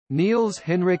Niels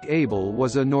Henrik Abel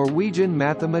was a Norwegian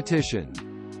mathematician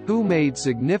who made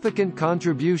significant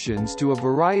contributions to a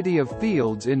variety of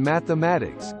fields in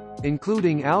mathematics,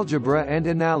 including algebra and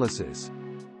analysis.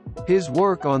 His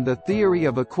work on the theory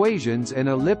of equations and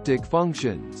elliptic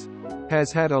functions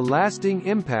has had a lasting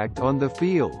impact on the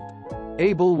field.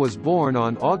 Abel was born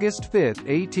on August 5,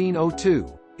 1802,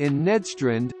 in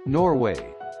Nedstrand,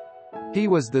 Norway. He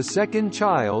was the second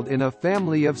child in a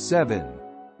family of 7.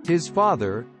 His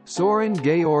father, Søren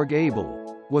Georg Abel,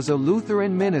 was a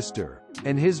Lutheran minister,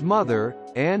 and his mother,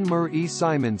 Anne Marie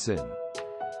Simonsen,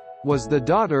 was the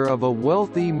daughter of a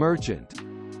wealthy merchant.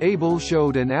 Abel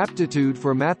showed an aptitude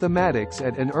for mathematics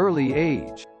at an early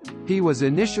age. He was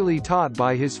initially taught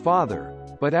by his father,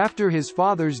 but after his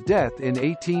father's death in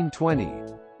 1820,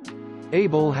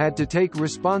 Abel had to take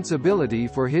responsibility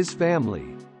for his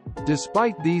family.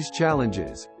 Despite these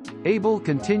challenges, Abel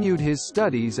continued his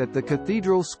studies at the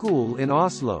Cathedral School in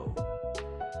Oslo,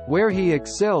 where he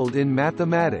excelled in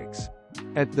mathematics.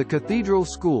 At the Cathedral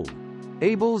School,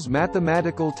 Abel's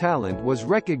mathematical talent was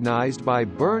recognized by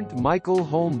Bernt Michael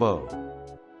Holmboe,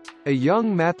 a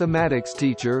young mathematics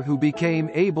teacher who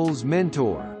became Abel's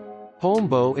mentor.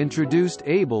 Holmboe introduced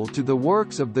Abel to the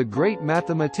works of the great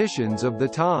mathematicians of the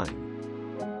time,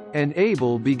 and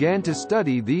Abel began to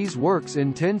study these works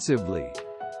intensively.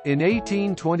 In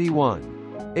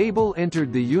 1821, Abel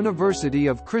entered the University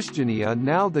of Christiania,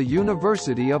 now the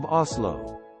University of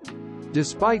Oslo.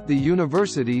 Despite the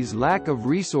university's lack of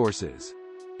resources,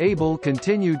 Abel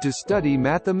continued to study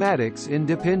mathematics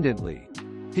independently.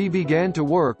 He began to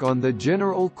work on the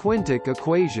general quintic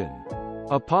equation,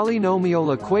 a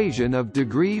polynomial equation of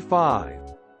degree 5.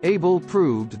 Abel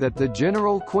proved that the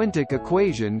general quintic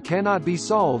equation cannot be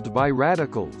solved by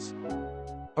radicals,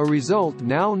 a result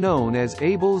now known as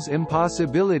Abel's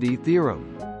impossibility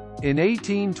theorem. In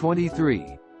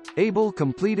 1823, Abel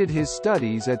completed his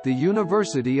studies at the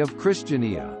University of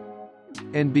Christiania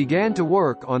and began to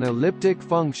work on elliptic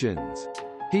functions.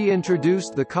 He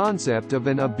introduced the concept of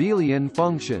an abelian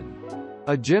function,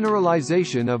 a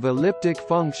generalization of elliptic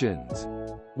functions,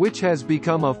 which has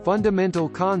become a fundamental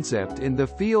concept in the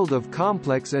field of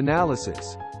complex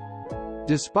analysis.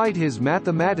 Despite his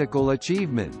mathematical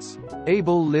achievements,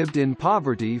 Abel lived in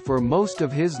poverty for most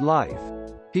of his life.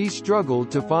 He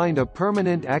struggled to find a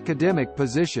permanent academic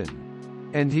position,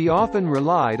 and he often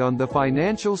relied on the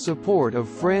financial support of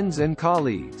friends and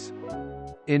colleagues.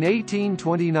 In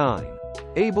 1829,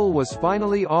 Abel was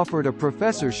finally offered a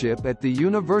professorship at the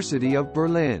University of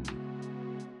Berlin,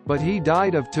 but he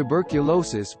died of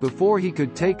tuberculosis before he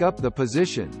could take up the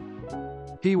position.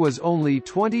 He was only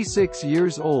 26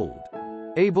 years old.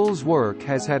 Abel's work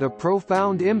has had a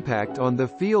profound impact on the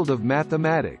field of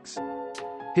mathematics.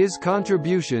 His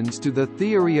contributions to the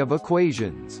theory of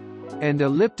equations and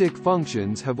elliptic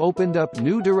functions have opened up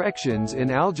new directions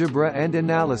in algebra and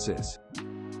analysis.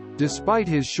 Despite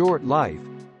his short life,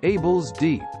 Abel's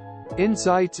deep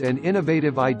insights and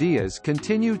innovative ideas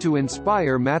continue to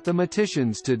inspire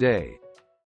mathematicians today.